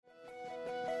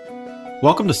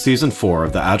Welcome to Season 4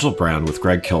 of the Agile Brand with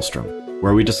Greg Kihlstrom,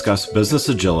 where we discuss business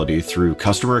agility through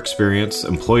customer experience,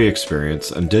 employee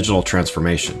experience, and digital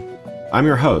transformation. I'm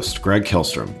your host, Greg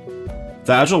Kihlstrom.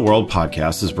 The Agile World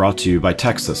podcast is brought to you by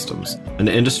TEKsystems, an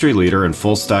industry leader in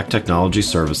full-stack technology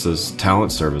services,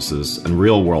 talent services, and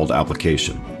real-world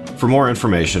application. For more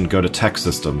information, go to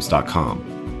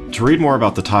teksystems.com. To read more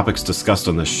about the topics discussed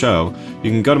on this show,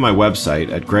 you can go to my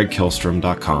website at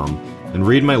gregkihlstrom.com and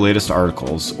read my latest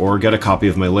articles or get a copy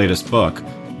of my latest book,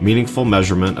 Meaningful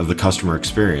Measurement of the Customer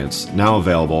Experience, now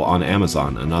available on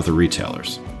Amazon and other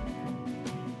retailers.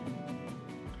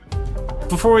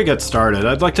 Before we get started,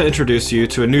 I'd like to introduce you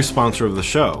to a new sponsor of the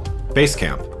show,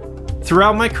 Basecamp.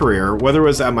 Throughout my career, whether it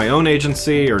was at my own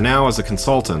agency or now as a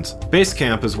consultant,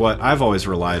 Basecamp is what I've always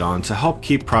relied on to help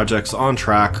keep projects on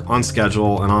track, on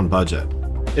schedule, and on budget.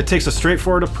 It takes a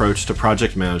straightforward approach to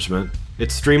project management. It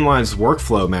streamlines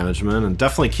workflow management and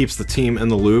definitely keeps the team in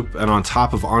the loop and on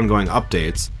top of ongoing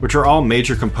updates, which are all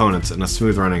major components in a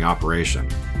smooth-running operation.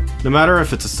 No matter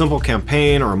if it's a simple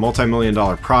campaign or a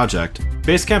multi-million-dollar project,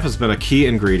 Basecamp has been a key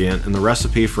ingredient in the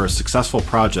recipe for a successful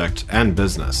project and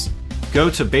business.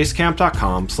 Go to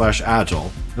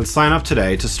basecamp.com/agile and sign up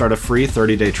today to start a free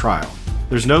 30-day trial.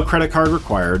 There's no credit card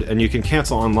required, and you can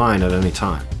cancel online at any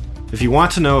time. If you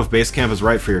want to know if Basecamp is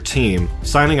right for your team,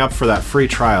 signing up for that free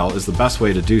trial is the best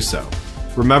way to do so.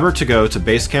 Remember to go to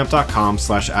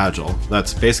basecamp.com/agile,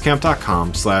 that's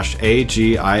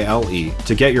basecamp.com/AGILE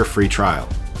to get your free trial.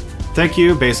 Thank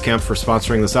you, Basecamp, for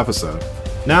sponsoring this episode.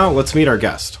 Now, let's meet our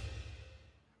guest.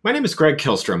 My name is Greg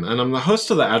Kihlstrom, and I'm the host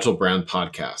of the Agile Brand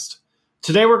podcast.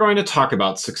 Today, we're going to talk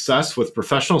about success with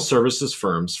professional services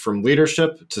firms, from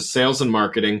leadership to sales and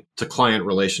marketing to client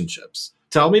relationships.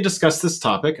 To help me discuss this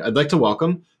topic, I'd like to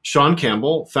welcome Sean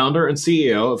Campbell, founder and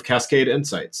CEO of Cascade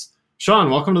Insights. Sean,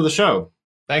 welcome to the show.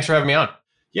 Thanks for having me on.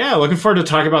 Yeah, looking forward to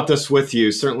talking about this with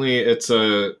you. Certainly, it's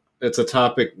a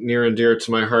topic near and dear to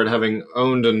my heart, having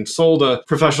owned and sold a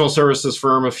professional services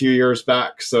firm a few years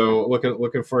back. So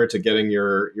looking forward to getting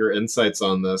your insights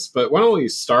on this. But why don't we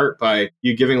start by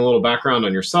you giving a little background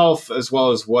on yourself as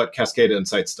well as what Cascade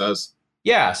Insights does?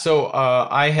 Yeah, so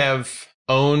I have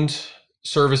owned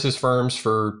services firms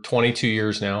for 22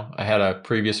 years now. I had a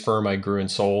previous firm I grew and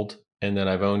sold, and then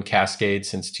I've owned Cascade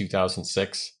since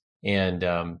 2006. And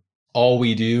all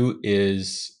we do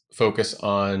is focus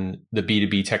on the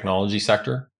B2B technology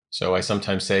sector. So I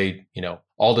sometimes say,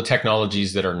 all the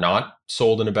technologies that are not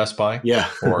sold in a Best Buy,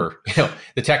 or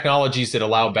the technologies that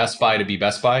allow Best Buy to be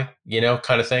Best Buy,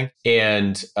 kind of thing.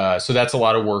 And so that's a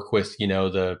lot of work with,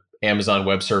 the Amazon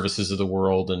Web Services of the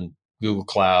world and Google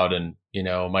Cloud and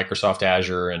Microsoft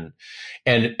Azure and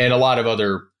a lot of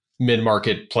other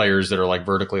mid-market players that are like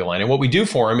vertically aligned. And what we do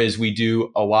for them is we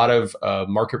do a lot of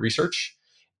market research,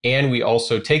 and we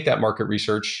also take that market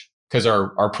research, because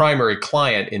our primary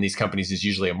client in these companies is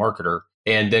usually a marketer,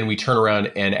 and then we turn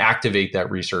around and activate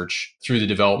that research through the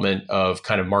development of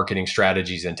kind of marketing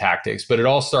strategies and tactics. But it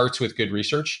all starts with good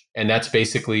research, and that's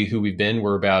basically who we've been.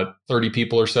 We're about 30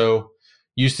 people or so.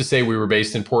 Used to say we were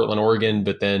based in Portland, Oregon,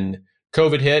 but then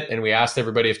COVID hit and we asked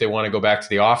everybody if they want to go back to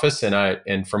the office.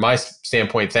 And from my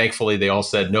standpoint, thankfully, they all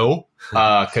said no,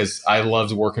 because I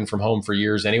loved working from home for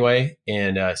years anyway,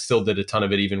 and still did a ton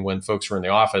of it even when folks were in the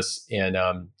office. And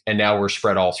now we're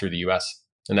spread all through the US.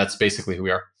 And that's basically who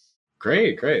we are.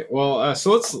 Great. Well,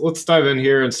 so let's dive in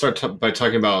here and start by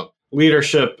talking about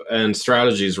leadership and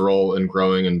strategy's role in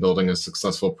growing and building a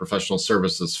successful professional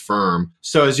services firm.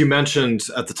 So as you mentioned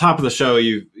at the top of the show,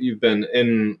 you've been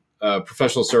in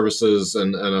professional services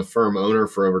and a firm owner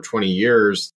for over 20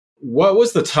 years. What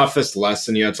was the toughest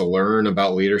lesson you had to learn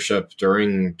about leadership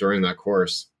during that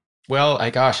course? Well,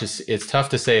 it's tough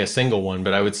to say a single one,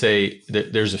 but I would say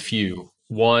that there's a few.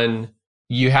 One,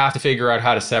 you have to figure out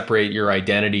how to separate your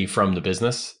identity from the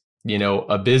business.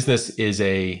 A business is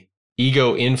a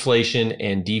ego inflation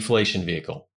and deflation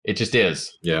vehicle. It just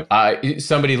is. Yeah.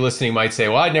 Somebody listening might say,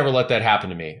 well, I'd never let that happen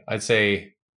to me. I'd say,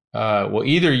 well,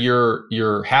 either you're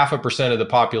 0.5% of the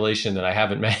population that I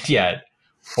haven't met yet,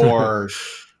 or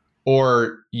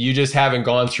you just haven't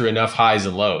gone through enough highs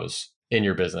and lows in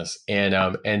your business.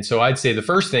 And so I'd say the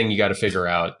first thing you got to figure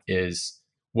out is,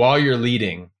 while you're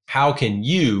leading, how can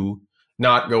you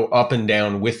not go up and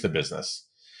down with the business?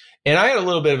 And I had a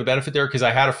little bit of a benefit there because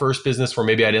I had a first business where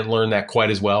maybe I didn't learn that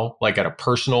quite as well, like at a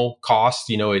personal cost.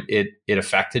 It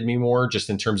affected me more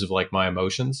just in terms of like my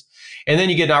emotions. And then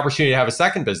you get an opportunity to have a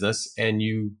second business, and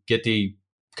you get the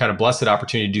kind of blessed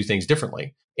opportunity to do things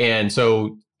differently. And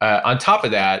so on top of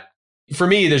that, for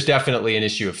me, there's definitely an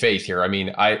issue of faith here. I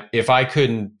mean, if I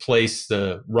couldn't place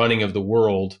the running of the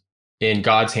world in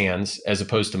God's hands as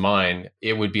opposed to mine,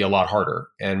 it would be a lot harder.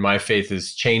 And my faith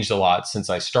has changed a lot since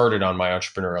I started on my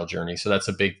entrepreneurial journey. So that's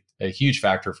a huge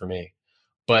factor for me.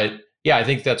 But yeah, I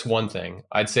think that's one thing.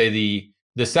 I'd say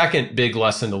the second big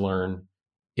lesson to learn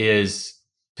is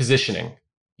positioning.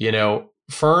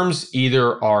 Firms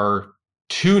either are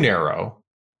too narrow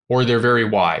or they're very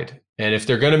wide. And if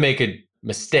they're going to make a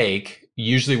mistake,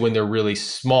 usually when they're really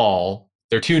small,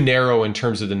 they're too narrow in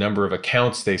terms of the number of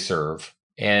accounts they serve.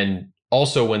 And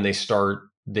also when they start,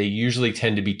 they usually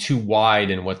tend to be too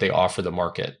wide in what they offer the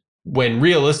market. When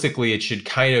realistically, it should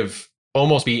kind of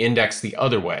almost be indexed the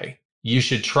other way. You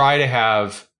should try to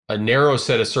have a narrow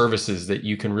set of services that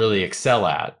you can really excel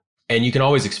at. And you can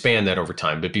always expand that over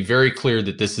time, but be very clear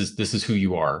that this is who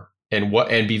you are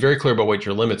and be very clear about what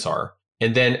your limits are.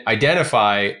 And then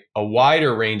identify a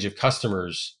wider range of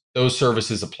customers those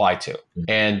services apply to.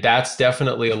 And that's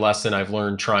definitely a lesson I've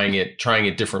learned trying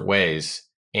it different ways.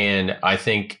 And I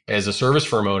think as a service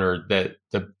firm owner, that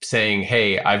the saying,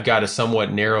 hey, I've got a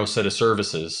somewhat narrow set of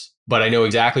services, but I know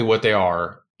exactly what they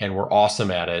are and we're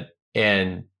awesome at it.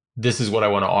 And this is what I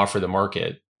want to offer the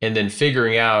market. And then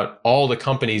figuring out all the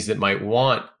companies that might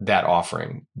want that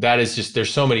offering. That is just,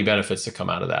 there's so many benefits that come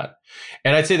out of that.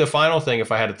 And I'd say the final thing,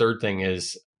 if I had a third thing,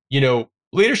 is,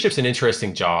 leadership's an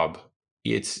interesting job.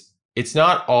 It's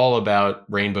not all about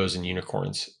rainbows and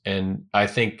unicorns. And I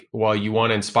think while you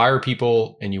want to inspire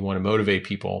people and you want to motivate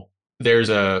people, there's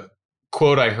a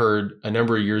quote I heard a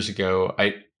number of years ago.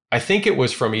 I think it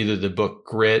was from either the book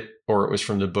Grit or it was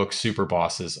from the book Super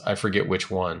Bosses. I forget which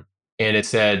one. And it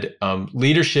said,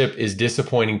 leadership is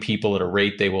disappointing people at a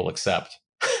rate they will accept.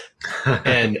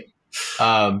 And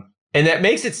that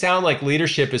makes it sound like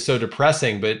leadership is so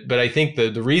depressing, but I think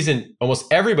the reason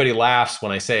almost everybody laughs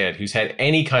when I say it, who's had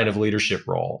any kind of leadership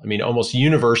role, I mean, almost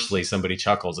universally somebody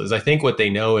chuckles, is I think what they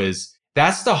know is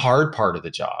that's the hard part of the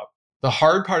job. The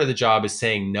hard part of the job is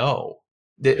saying no.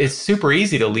 It's super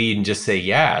easy to lead and just say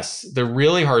yes. The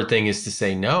really hard thing is to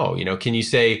say no. Can you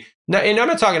say, no, and I'm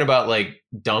not talking about like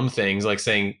dumb things like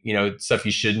saying, stuff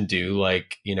you shouldn't do,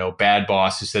 like, bad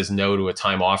boss who says no to a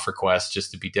time off request just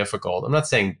to be difficult. I'm not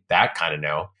saying that kind of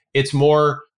no. It's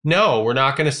more, no, we're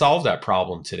not going to solve that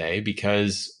problem today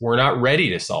because we're not ready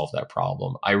to solve that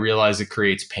problem. I realize it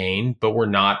creates pain, but we're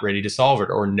not ready to solve it.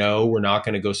 Or no, we're not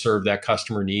going to go serve that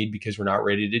customer need because we're not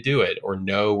ready to do it. Or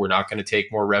no, we're not going to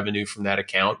take more revenue from that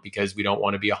account because we don't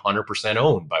want to be 100%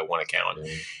 owned by one account.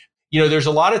 There's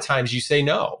a lot of times you say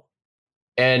no.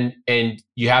 And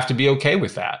you have to be okay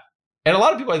with that. And a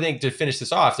lot of people, I think, to finish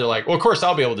this off, they're like, well, of course,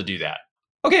 I'll be able to do that.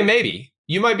 Okay, maybe.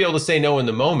 You might be able to say no in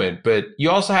the moment, but you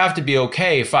also have to be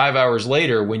okay 5 hours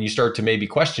later when you start to maybe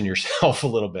question yourself a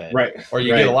little bit. Right. Or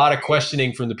you get a lot of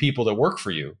questioning from the people that work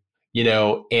for you,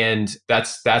 and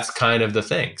that's kind of the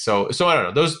thing. So I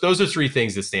don't know. Those are three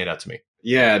things that stand out to me.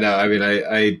 Yeah, no, I mean,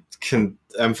 I can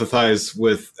empathize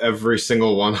with every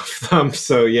single one of them.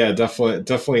 So yeah,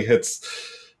 definitely hits.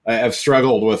 I've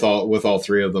struggled with all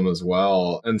three of them as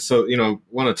well. And so,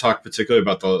 want to talk particularly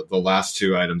about the last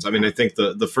two items. I mean, I think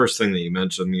the first thing that you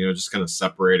mentioned, just kind of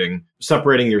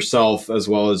separating yourself as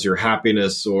well as your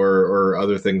happiness or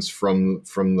other things from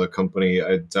the company,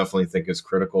 I definitely think is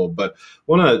critical. But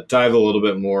want to dive a little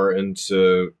bit more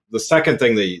into the second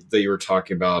thing that you were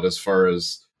talking about as far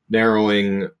as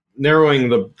narrowing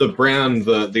the brand,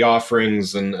 the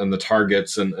offerings and the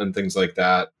targets and things like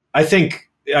that.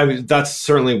 I mean, that's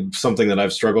certainly something that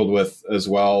I've struggled with as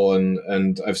well.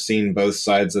 And I've seen both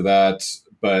sides of that.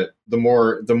 But the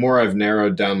more I've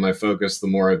narrowed down my focus, the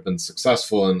more I've been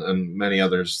successful and many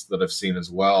others that I've seen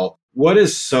as well. What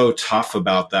is so tough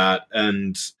about that?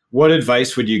 And what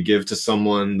advice would you give to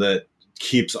someone that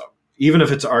keeps, even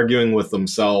if it's arguing with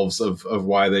themselves of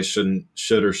why they should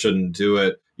or shouldn't do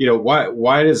it?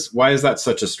 Why is that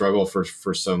such a struggle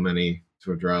for so many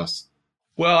to address?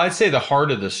 Well, I'd say the heart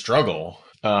of the struggle,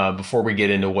 before we get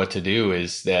into what to do,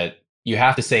 is that you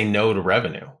have to say no to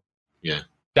revenue. Yeah.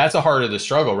 That's the heart of the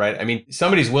struggle, right? I mean,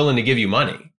 somebody's willing to give you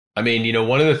money. I mean,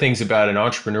 one of the things about an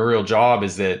entrepreneurial job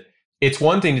is that it's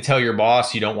one thing to tell your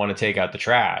boss you don't want to take out the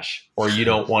trash, or you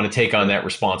don't want to take on that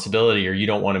responsibility, or you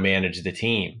don't want to manage the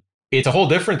team. It's a whole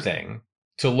different thing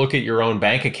to look at your own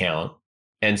bank account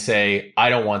and say, I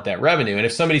don't want that revenue. And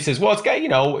if somebody says, well, it's got,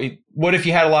 what if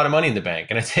you had a lot of money in the bank?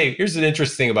 And I say, here's an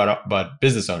interesting thing about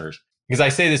business owners, because I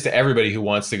say this to everybody who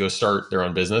wants to go start their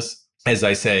own business, as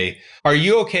I say, are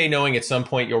you okay knowing at some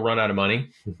point you'll run out of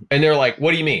money? And they're like,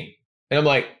 what do you mean? And I'm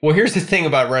like, well, here's the thing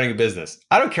about running a business.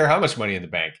 I don't care how much money in the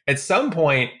bank. At some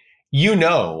point,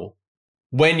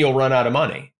 when you'll run out of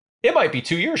money. It might be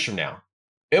 2 years from now.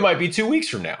 It might be 2 weeks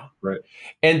from now. Right.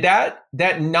 And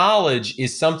that knowledge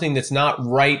is something that's not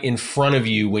right in front of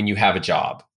you when you have a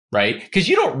job, right? Because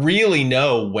you don't really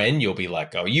know when you'll be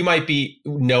let go. You might be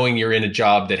knowing you're in a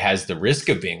job that has the risk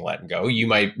of being let go. You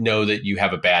might know that you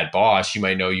have a bad boss. You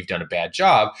might know you've done a bad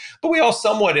job. But we all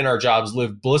somewhat in our jobs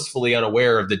live blissfully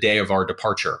unaware of the day of our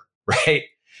departure, right?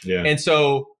 Yeah. And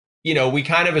so, we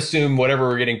kind of assume whatever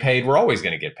we're getting paid, we're always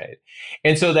going to get paid.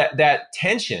 And so that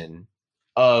tension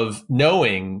of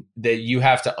knowing that you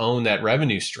have to own that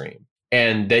revenue stream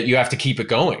and that you have to keep it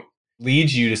going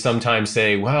leads you to sometimes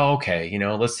say, well, okay,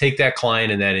 let's take that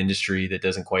client in that industry that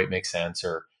doesn't quite make sense.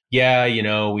 Or, yeah,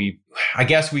 I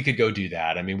guess we could go do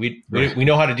that. I mean, we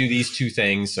know how to do these two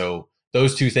things. So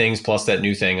those two things plus that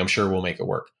new thing, I'm sure we'll make it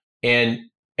work. And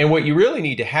what you really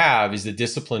need to have is the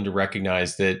discipline to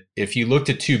recognize that if you looked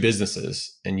at two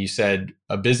businesses and you said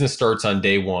a business starts on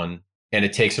day one and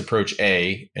it takes approach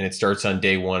A, and it starts on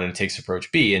day one and it takes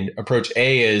approach B. And approach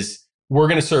A is, we're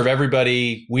going to serve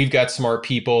everybody. We've got smart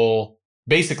people.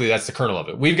 Basically, that's the kernel of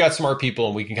it. We've got smart people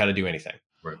and we can kind of do anything.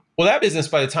 Right. Well, that business,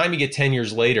 by the time you get 10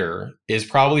 years later, is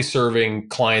probably serving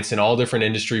clients in all different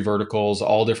industry verticals,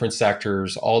 all different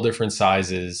sectors, all different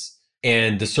sizes.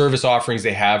 And the service offerings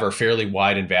they have are fairly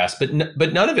wide and vast, but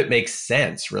none of it makes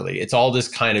sense, really. It's all this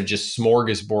kind of just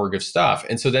smorgasbord of stuff.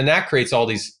 And so then that creates all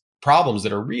these problems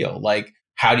that are real. Like,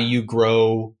 how do you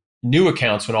grow new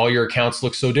accounts when all your accounts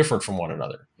look so different from one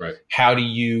another? Right. How do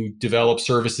you develop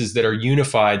services that are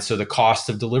unified so the cost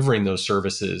of delivering those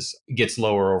services gets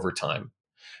lower over time?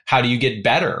 How do you get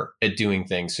better at doing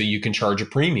things so you can charge a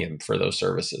premium for those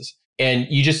services? And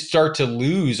you just start to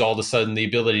lose all of a sudden the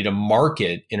ability to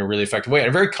market in a really effective way. And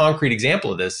a very concrete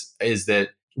example of this is that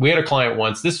we had a client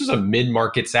once. This was a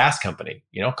mid-market SaaS company,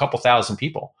 a couple thousand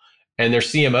people, and their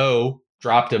CMO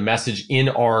dropped a message in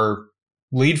our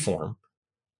lead form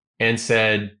and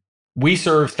said, we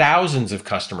serve thousands of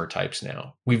customer types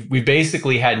now. We've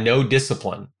basically had no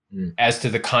discipline as to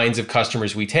the kinds of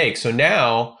customers we take. So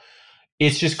now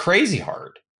it's just crazy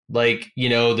hard. Like,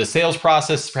 the sales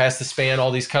process has to span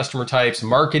all these customer types.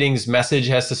 Marketing's message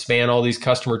has to span all these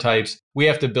customer types. We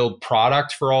have to build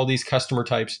product for all these customer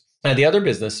types. And the other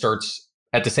business starts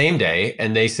at the same day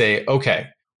and they say, okay,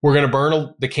 we're going to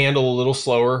burn the candle a little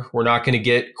slower. We're not going to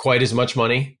get quite as much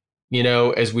money,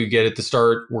 as we get at the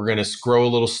start. We're going to grow a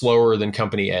little slower than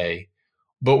company A,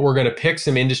 but we're going to pick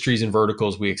some industries and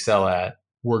verticals we excel at.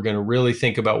 We're going to really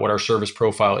think about what our service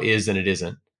profile is and it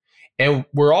isn't. And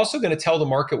we're also going to tell the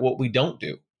market what we don't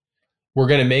do. We're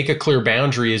going to make a clear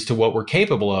boundary as to what we're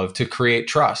capable of to create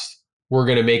trust. We're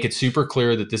going to make it super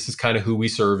clear that this is kind of who we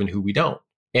serve and who we don't.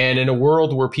 And in a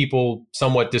world where people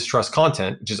somewhat distrust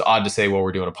content, which is odd to say while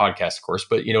we're doing a podcast, of course,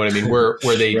 but you know what I mean, where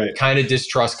they Right. kind of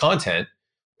distrust content.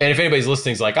 And if anybody's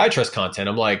listening is like, I trust content,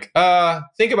 I'm like,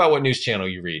 think about what news channel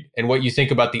you read and what you think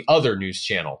about the other news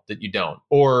channel that you don't.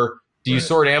 Or do you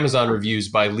sort Amazon reviews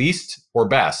by least or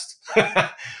best?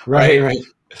 Right.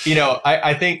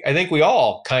 I think we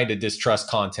all kind of distrust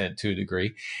content to a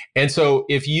degree. And so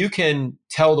if you can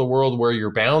tell the world where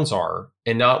your bounds are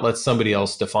and not let somebody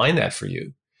else define that for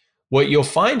you, what you'll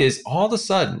find is all of a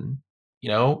sudden,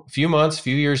 a few months,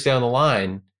 few years down the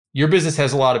line, your business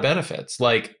has a lot of benefits.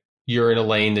 Like, you're in a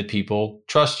lane that people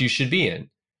trust you should be in.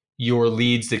 Your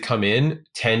leads that come in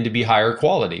tend to be higher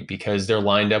quality because they're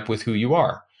lined up with who you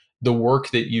are. The work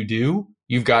that you do,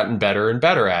 you've gotten better and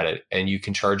better at it, and you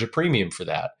can charge a premium for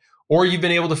that. Or you've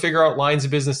been able to figure out lines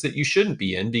of business that you shouldn't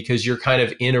be in because you're kind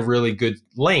of in a really good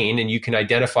lane and you can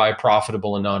identify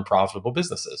profitable and non-profitable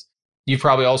businesses. You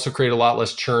probably also create a lot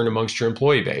less churn amongst your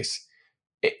employee base.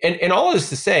 And all of this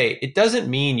to say, it doesn't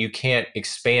mean you can't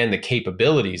expand the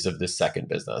capabilities of this second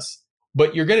business,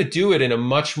 but you're going to do it in a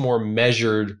much more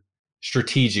measured,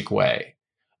 strategic way.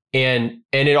 And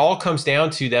it all comes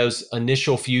down to those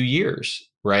initial few years,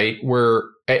 right?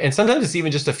 And sometimes it's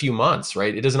even just a few months,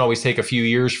 right? It doesn't always take a few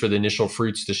years for the initial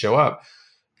fruits to show up.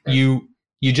 Right.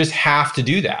 You just have to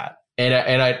do that.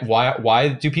 And why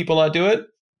do people not do it?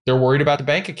 They're worried about the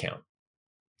bank account.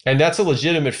 And that's a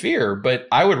legitimate fear, but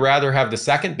I would rather have the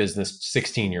second business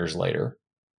 16 years later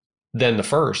than the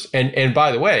first. And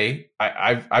by the way,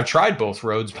 I've tried both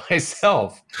roads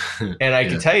myself. And I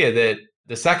can tell you that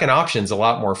the second option is a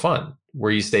lot more fun,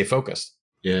 where you stay focused.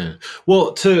 Yeah.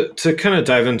 Well, to kind of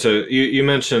dive into, you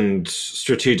mentioned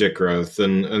strategic growth.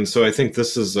 And so I think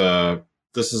this is a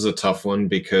tough one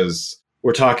because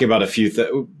we're talking about a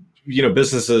few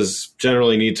businesses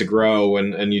generally need to grow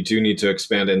and you do need to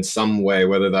expand in some way,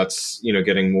 whether that's,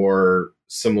 getting more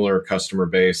similar customer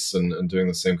base and doing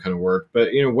the same kind of work. But,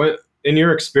 when, in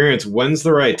your experience, when's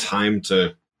the right time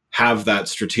to have that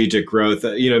strategic growth.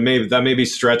 Maybe that may be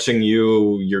stretching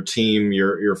you, your team,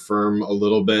 your firm a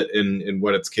little bit in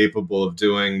what it's capable of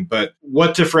doing. But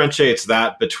what differentiates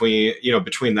that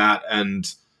between that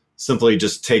and simply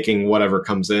just taking whatever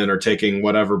comes in, or taking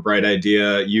whatever bright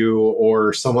idea you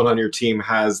or someone on your team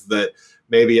has that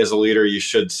maybe as a leader you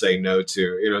should say no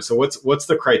to? So what's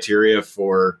the criteria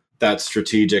for that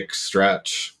strategic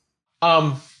stretch?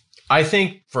 I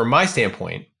think from my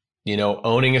standpoint,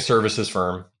 owning a services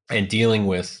firm and dealing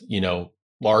with,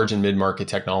 large and mid-market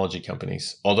technology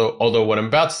companies, although what I'm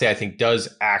about to say, I think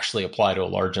does actually apply to a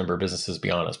large number of businesses, to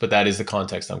be honest, but that is the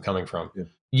context I'm coming from. Yeah.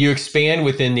 You expand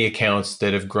within the accounts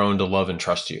that have grown to love and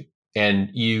trust you. And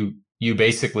you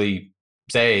basically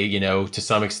say, to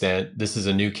some extent, this is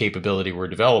a new capability we're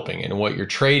developing. And what you're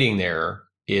trading there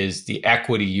is the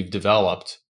equity you've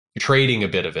developed. You're trading a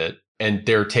bit of it, and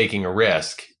they're taking a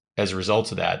risk as a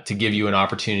result of that to give you an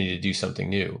opportunity to do something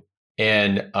new.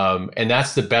 And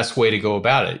that's the best way to go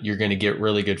about it. You're going to get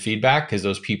really good feedback because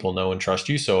those people know and trust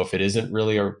you. So if it isn't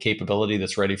really a capability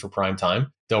that's ready for prime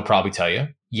time, they'll probably tell you.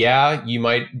 Yeah, you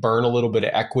might burn a little bit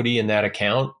of equity in that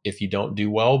account if you don't do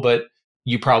well, but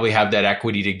you probably have that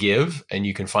equity to give and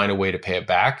you can find a way to pay it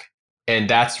back. And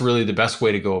that's really the best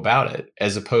way to go about it,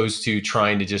 as opposed to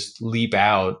trying to just leap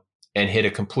out and hit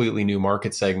a completely new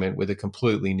market segment with a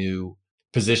completely new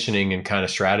positioning and kind of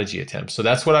strategy attempt. So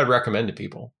that's what I'd recommend to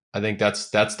people. I think that's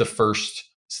the first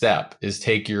step, is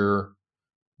take your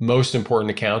most important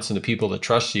accounts and the people that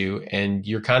trust you, and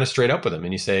you're kind of straight up with them.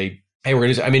 And you say, hey,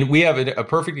 we have a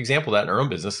perfect example of that in our own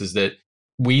business, is that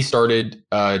we started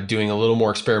doing a little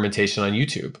more experimentation on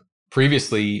YouTube.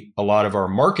 Previously, a lot of our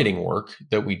marketing work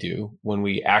that we do when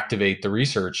we activate the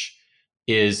research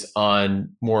is on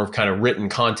more of kind of written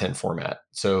content format.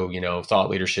 So, thought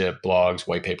leadership, blogs,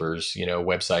 white papers,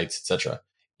 websites, etc.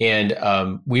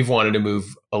 And we've wanted to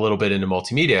move a little bit into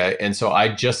multimedia. And so I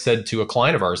just said to a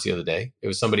client of ours the other day, it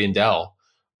was somebody in Dell,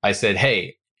 I said,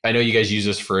 hey, I know you guys use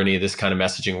this for any of this kind of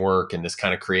messaging work and this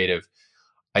kind of creative.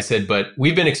 I said, but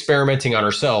we've been experimenting on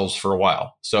ourselves for a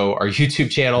while. So our YouTube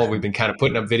channel, we've been kind of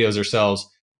putting up videos ourselves.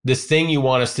 This thing you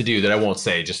want us to do that I won't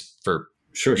say just for,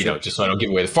 sure. Just so I don't give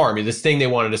away the farm. This thing they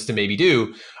wanted us to maybe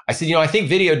do. I said, I think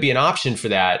video would be an option for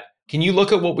that. Can you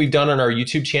look at what we've done on our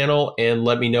YouTube channel and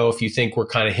let me know if you think we're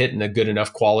kind of hitting a good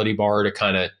enough quality bar to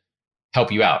kind of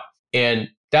help you out? And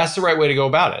that's the right way to go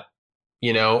about it.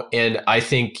 And I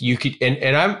think you could,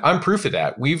 and I'm proof of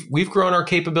that. We've grown our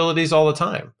capabilities all the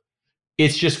time.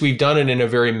 It's just, we've done it in a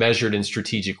very measured and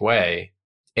strategic way.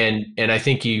 And I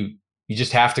think you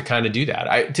just have to kind of do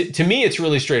that. To me, it's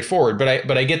really straightforward,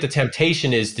 but I get the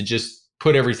temptation is to just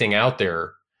put everything out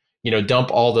there, dump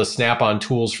all the Snap-on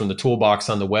tools from the toolbox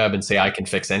on the web and say, I can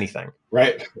fix anything.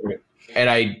 Right. And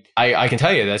I can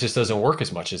tell you that just doesn't work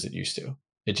as much as it used to.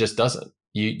 It just doesn't.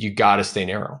 You got to stay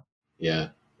narrow. Yeah.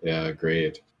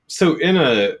 Great. So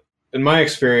in my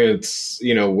experience,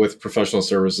 with professional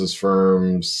services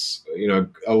firms,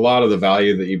 a lot of the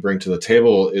value that you bring to the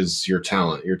table is your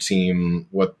talent, your team,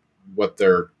 what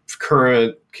their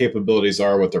current capabilities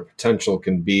are, what their potential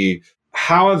can be.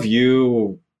 How have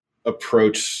you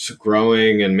approached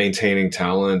growing and maintaining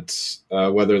talent,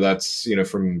 whether that's,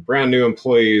 from brand new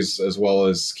employees as well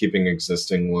as keeping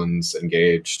existing ones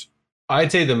engaged?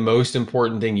 I'd say the most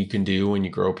important thing you can do when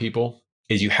you grow people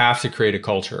is you have to create a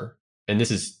culture. And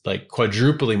this is like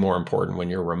quadruply more important when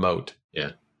you're remote.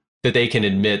 Yeah. That they can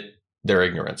admit their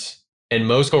ignorance. And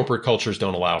most corporate cultures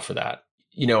don't allow for that.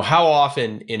 How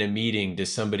often in a meeting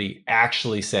does somebody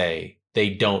actually say they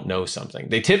don't know something?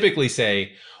 They typically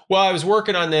say, well, I was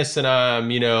working on this and I'm,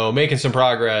 making some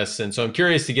progress. And so I'm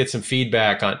curious to get some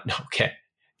feedback on, okay.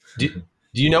 Do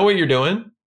you know what you're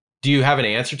doing? Do you have an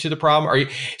answer to the problem? Are you,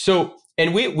 so,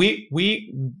 and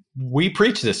we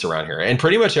preach this around here. And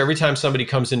pretty much every time somebody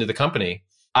comes into the company,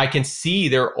 I can see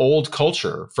their old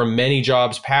culture from many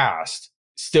jobs past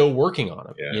still working on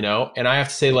them, and I have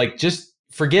to say, just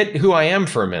forget who I am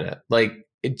for a minute.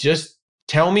 Just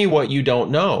tell me what you don't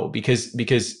know, because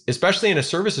especially in a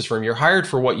services firm, you're hired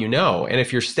for what you know. And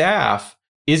if your staff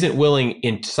isn't willing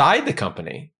inside the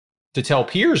company to tell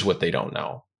peers what they don't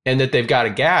know, and that they've got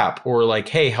a gap, or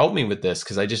hey, help me with this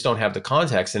because I just don't have the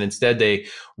context. And instead they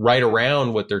write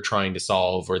around what they're trying to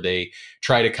solve, or they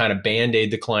try to kind of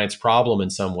band-aid the client's problem in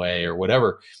some way or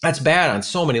whatever. That's bad on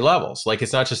so many levels.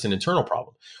 It's not just an internal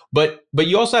problem, but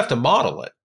you also have to model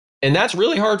it. And that's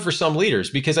really hard for some leaders,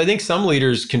 because I think some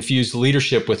leaders confuse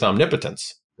leadership with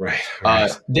omnipotence. Right.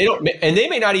 They don't, and they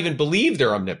may not even believe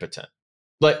they're omnipotent.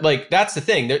 That's the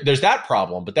thing. There's that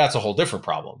problem, but that's a whole different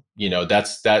problem.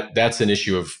 That's an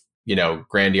issue of,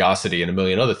 grandiosity and a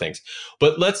million other things.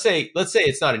 But let's say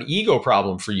it's not an ego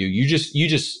problem for you. You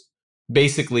just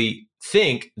basically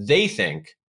they think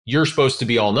you're supposed to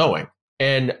be all knowing.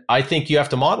 And I think you have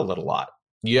to model it a lot.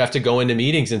 You have to go into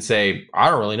meetings and say, I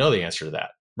don't really know the answer to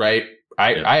that, right?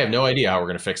 I have no idea how we're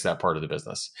going to fix that part of the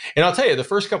business. And I'll tell you, the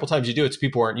first couple of times you do it,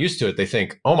 people aren't used to it. They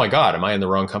think, oh my God, am I in the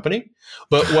wrong company?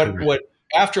 But what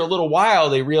after a little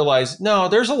while, they realize, no,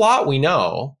 there's a lot we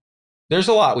know. There's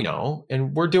a lot we know,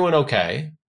 and we're doing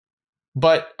okay.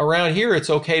 But around here, it's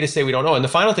okay to say we don't know. And the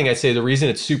final thing I'd say, the reason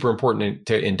it's super important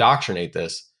to indoctrinate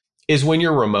this is when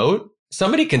you're remote,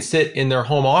 somebody can sit in their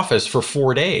home office for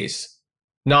 4 days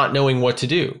not knowing what to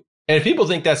do. And if people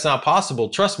think that's not possible,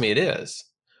 trust me, it is.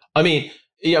 I mean,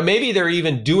 maybe they're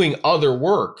even doing other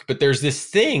work, but there's this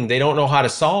thing they don't know how to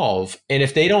solve. And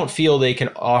if they don't feel they can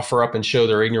offer up and show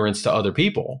their ignorance to other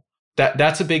people,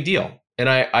 that's a big deal. And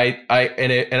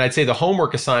I'd say the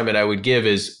homework assignment I would give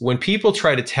is when people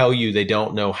try to tell you they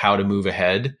don't know how to move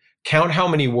ahead, count how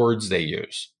many words they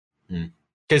use.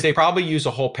 Because they probably use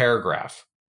a whole paragraph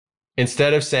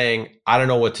instead of saying, I don't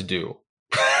know what to do.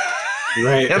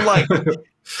 Right. And like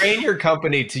train your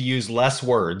company to use less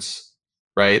words,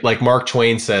 right? Like Mark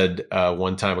Twain said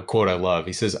one time, a quote I love.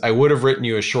 He says, I would have written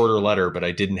you a shorter letter, but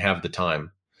I didn't have the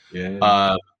time.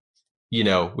 Yeah.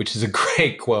 Which is a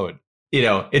great quote.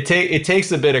 It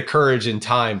takes a bit of courage and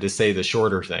time to say the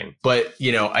shorter thing, but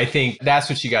I think that's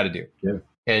what you got to do. Yeah.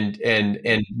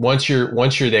 And once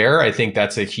you're there, I think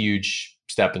that's a huge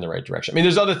step in the right direction. I mean,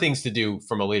 there's other things to do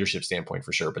from a leadership standpoint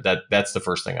for sure, but that's the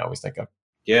first thing I always think of.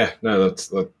 Yeah, no,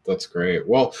 that's great.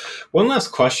 Well, one last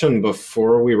question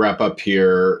before we wrap up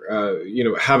here.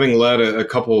 Having led a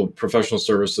couple of professional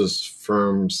services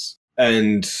firms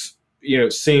and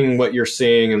seeing what you're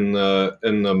seeing in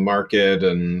the market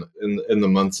and in the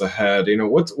months ahead,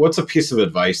 what's a piece of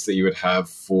advice that you would have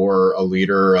for a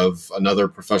leader of another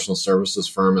professional services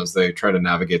firm as they try to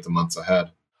navigate the months ahead?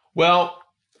 Well,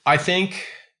 I think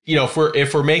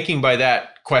if we're making by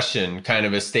that question kind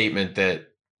of a statement that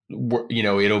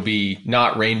it'll be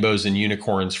not rainbows and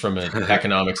unicorns from an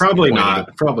economic probably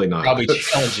standpoint. Probably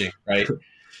challenging, right?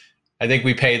 I think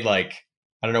we paid I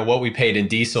don't know what we paid in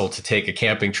diesel to take a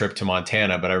camping trip to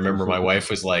Montana, but I remember my wife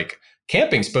was like,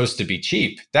 camping's supposed to be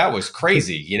cheap. That was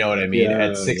crazy. You know what I mean?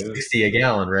 At $6.60 a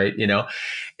gallon, right?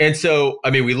 And so, I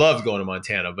mean, we loved going to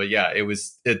Montana, but yeah, it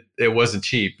wasn't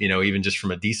cheap, even just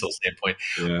from a diesel standpoint.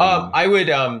 Yeah. I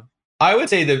would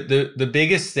say the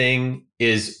biggest thing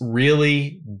is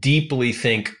really deeply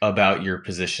think about your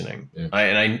positioning. Yeah.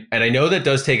 I know that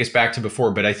does take us back to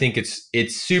before, but I think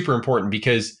it's super important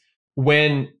because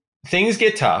when things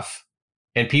get tough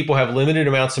and people have limited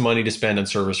amounts of money to spend on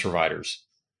service providers,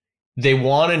 they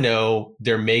want to know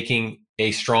they're making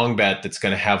a strong bet that's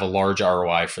going to have a large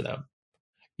ROI for them.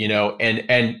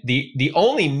 And the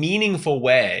only meaningful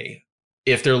way,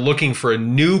 if they're looking for a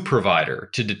new provider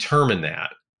to determine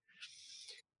that,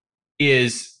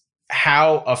 is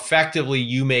how effectively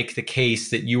you make the case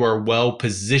that you are well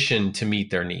positioned to meet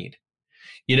their need.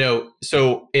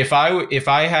 So if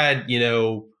I had,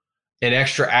 an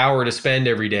extra hour to spend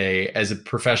every day as a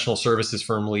professional services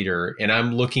firm leader, and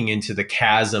I'm looking into the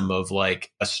chasm of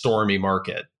like a stormy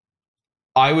market,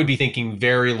 I would be thinking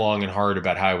very long and hard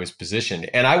about how I was positioned.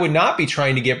 And I would not be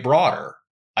trying to get broader.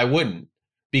 I wouldn't,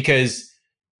 because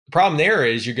the problem there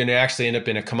is you're going to actually end up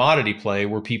in a commodity play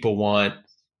where people want,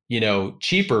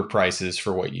 cheaper prices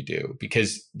for what you do.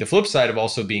 Because the flip side of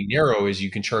also being narrow is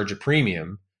you can charge a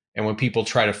premium. And when people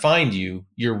try to find you,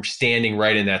 you're standing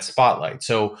right in that spotlight.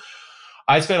 So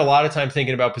I spent a lot of time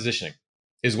thinking about positioning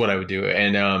is what I would do.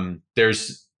 And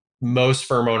there's most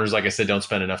firm owners, like I said, don't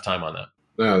spend enough time on that.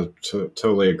 No,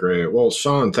 totally agree. Well,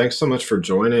 Sean, thanks so much for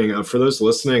joining. For those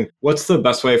listening, what's the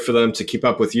best way for them to keep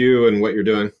up with you and what you're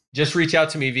doing? Just reach out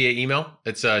to me via email.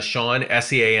 It's Sean,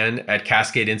 SEAN, at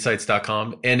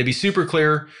cascadeinsights.com. And to be super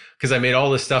clear, because I made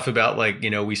all this stuff about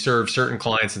we serve certain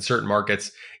clients in certain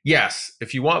markets. Yes,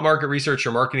 if you want market research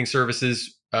or marketing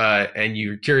services and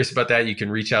you're curious about that, you can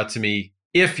reach out to me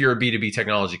if you're a B2B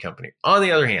technology company. On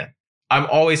the other hand, I'm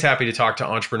always happy to talk to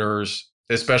entrepreneurs,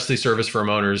 especially service firm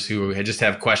owners who just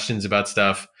have questions about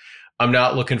stuff. I'm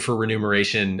not looking for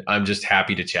remuneration. I'm just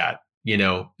happy to chat,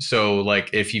 So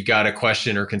if you've got a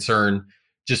question or concern,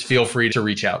 just feel free to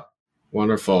reach out.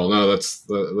 Wonderful. No,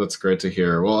 that's great to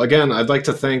hear. Well, again, I'd like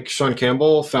to thank Sean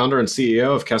Campbell, founder and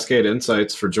CEO of Cascade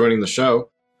Insights, for joining the show.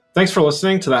 Thanks for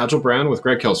listening to The Agile Brand with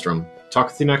Greg Kihlstrom. Talk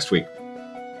with you next week.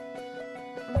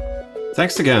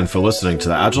 Thanks again for listening to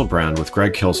the Agile Brand with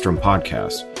Greg Kihlstrom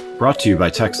podcast, brought to you by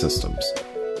Tech Systems.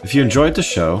 If you enjoyed the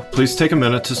show, please take a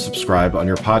minute to subscribe on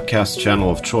your podcast channel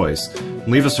of choice and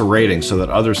leave us a rating so that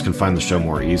others can find the show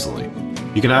more easily.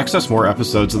 You can access more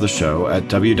episodes of the show at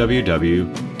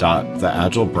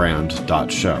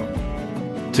www.theagilebrand.show.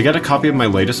 To get a copy of my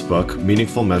latest book,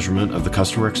 Meaningful Measurement of the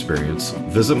Customer Experience,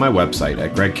 visit my website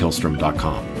at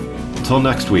gregkillstrom.com. Until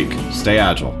next week, stay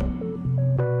agile.